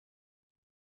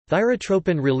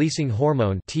Thyrotropin-releasing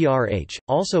hormone (TRH),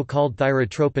 also called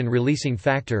thyrotropin-releasing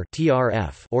factor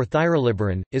 (TRF) or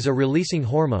thyroliberin, is a releasing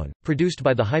hormone produced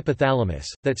by the hypothalamus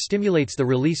that stimulates the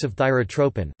release of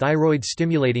thyrotropin,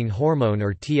 thyroid-stimulating hormone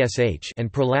or TSH, and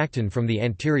prolactin from the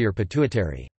anterior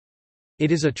pituitary.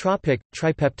 It is a tropic,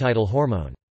 tripeptidal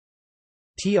hormone.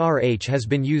 TRH has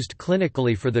been used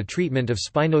clinically for the treatment of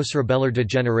spinocerebellar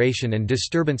degeneration and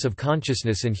disturbance of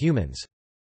consciousness in humans.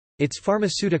 Its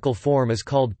pharmaceutical form is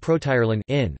called Protirelin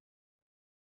in.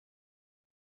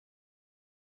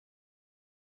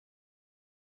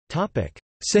 Topic: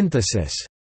 Synthesis.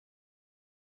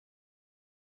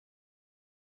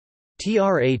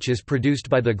 TRH is produced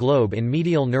by the globe in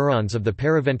medial neurons of the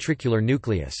paraventricular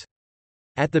nucleus.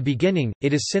 At the beginning,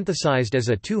 it is synthesized as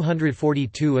a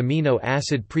 242 amino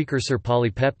acid precursor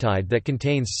polypeptide that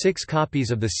contains 6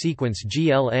 copies of the sequence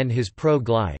GLN his pro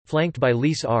gly, flanked by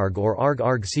Lys arg or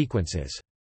arg-arg sequences.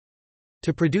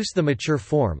 To produce the mature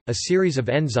form, a series of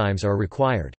enzymes are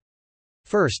required.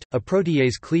 First, a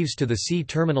protease cleaves to the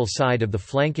C-terminal side of the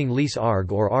flanking Lys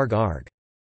arg or arg-arg.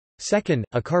 Second,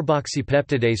 a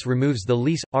carboxypeptidase removes the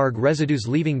Lys arg residues,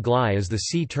 leaving gly as the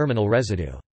C-terminal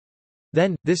residue.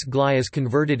 Then, this gly is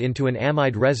converted into an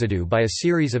amide residue by a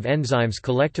series of enzymes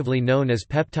collectively known as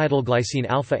peptidylglycine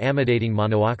alpha-amidating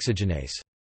monooxygenase.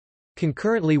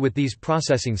 Concurrently with these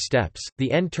processing steps,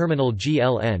 the N-terminal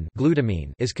GLN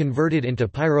glutamine is converted into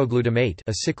pyroglutamate,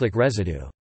 a cyclic residue.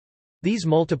 These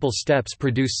multiple steps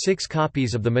produce 6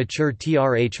 copies of the mature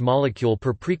TRH molecule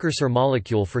per precursor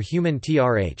molecule for human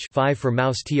TRH, 5 for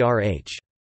mouse TRH.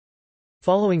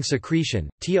 Following secretion,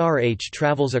 TRH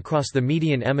travels across the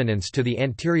median eminence to the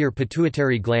anterior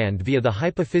pituitary gland via the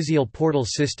hypophyseal portal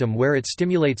system, where it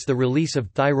stimulates the release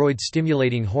of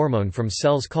thyroid-stimulating hormone from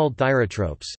cells called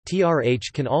thyrotropes.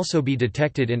 TRH can also be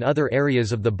detected in other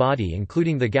areas of the body,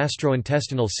 including the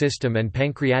gastrointestinal system and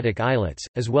pancreatic islets,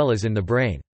 as well as in the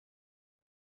brain.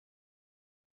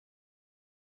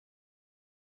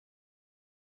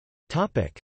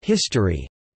 History.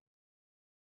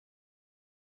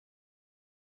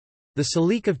 The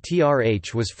salique of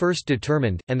TRH was first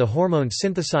determined, and the hormone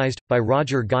synthesized, by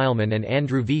Roger Geilman and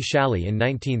Andrew V. Shalley in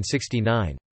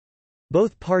 1969.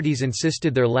 Both parties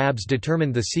insisted their labs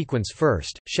determined the sequence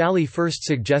first. Shalley first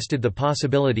suggested the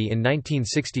possibility in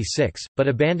 1966, but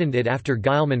abandoned it after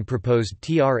Geilman proposed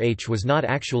TRH was not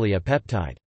actually a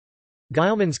peptide.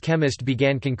 Geilman's chemist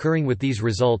began concurring with these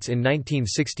results in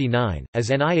 1969, as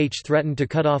NIH threatened to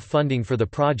cut off funding for the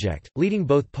project, leading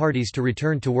both parties to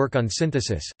return to work on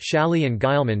synthesis. Shalley and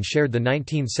Geilman shared the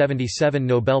 1977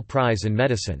 Nobel Prize in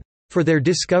Medicine for their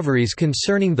discoveries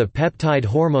concerning the peptide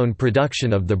hormone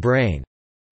production of the brain.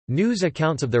 News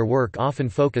accounts of their work often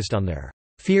focused on their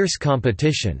fierce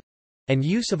competition and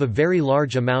use of a very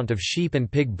large amount of sheep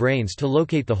and pig brains to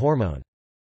locate the hormone.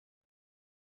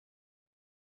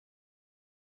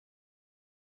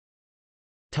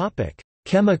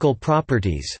 Chemical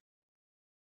properties.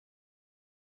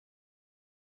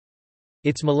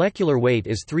 Its molecular weight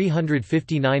is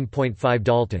 359.5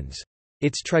 daltons.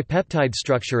 Its tripeptide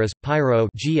structure is pyro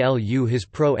GLU his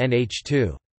pro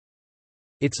NH2.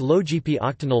 Its low Gp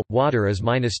octanol water is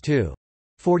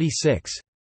 -2.46.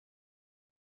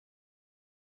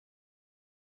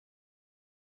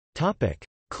 Topic: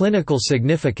 Clinical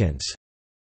significance.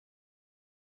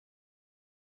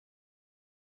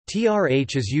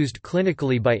 TRH is used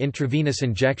clinically by intravenous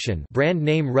injection, brand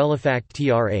name Relifact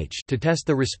TRH, to test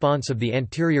the response of the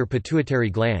anterior pituitary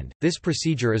gland. This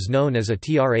procedure is known as a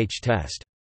TRH test.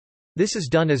 This is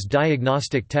done as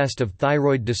diagnostic test of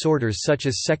thyroid disorders such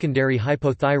as secondary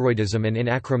hypothyroidism and in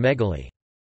acromegaly.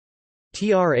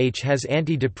 TRH has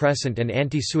antidepressant and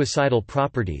anti-suicidal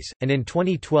properties, and in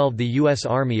 2012 the U.S.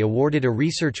 Army awarded a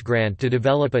research grant to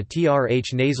develop a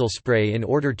TRH nasal spray in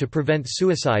order to prevent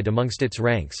suicide amongst its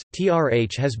ranks.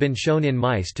 TRH has been shown in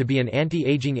mice to be an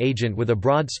anti-aging agent with a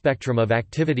broad spectrum of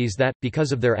activities that,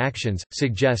 because of their actions,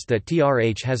 suggest that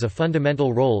TRH has a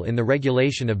fundamental role in the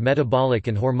regulation of metabolic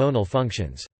and hormonal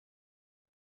functions.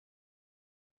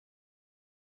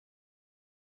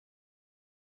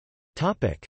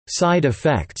 Side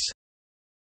effects.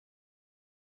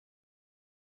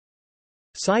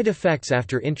 Side effects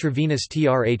after intravenous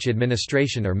TRH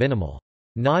administration are minimal.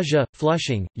 Nausea,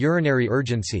 flushing, urinary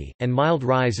urgency, and mild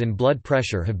rise in blood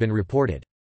pressure have been reported.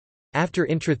 After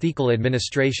intrathecal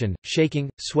administration, shaking,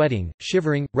 sweating,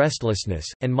 shivering, restlessness,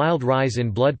 and mild rise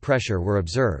in blood pressure were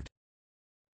observed.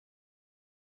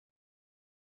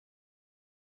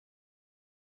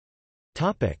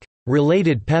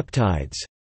 Related peptides.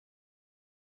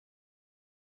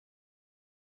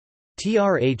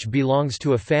 TRH belongs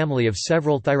to a family of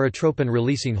several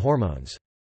thyrotropin-releasing hormones.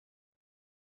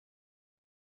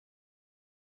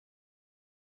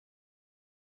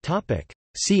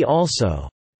 See also: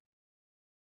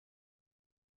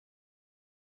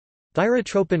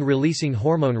 Thyrotropin-releasing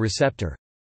hormone receptor,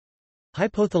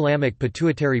 hypothalamic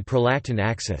pituitary prolactin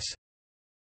axis.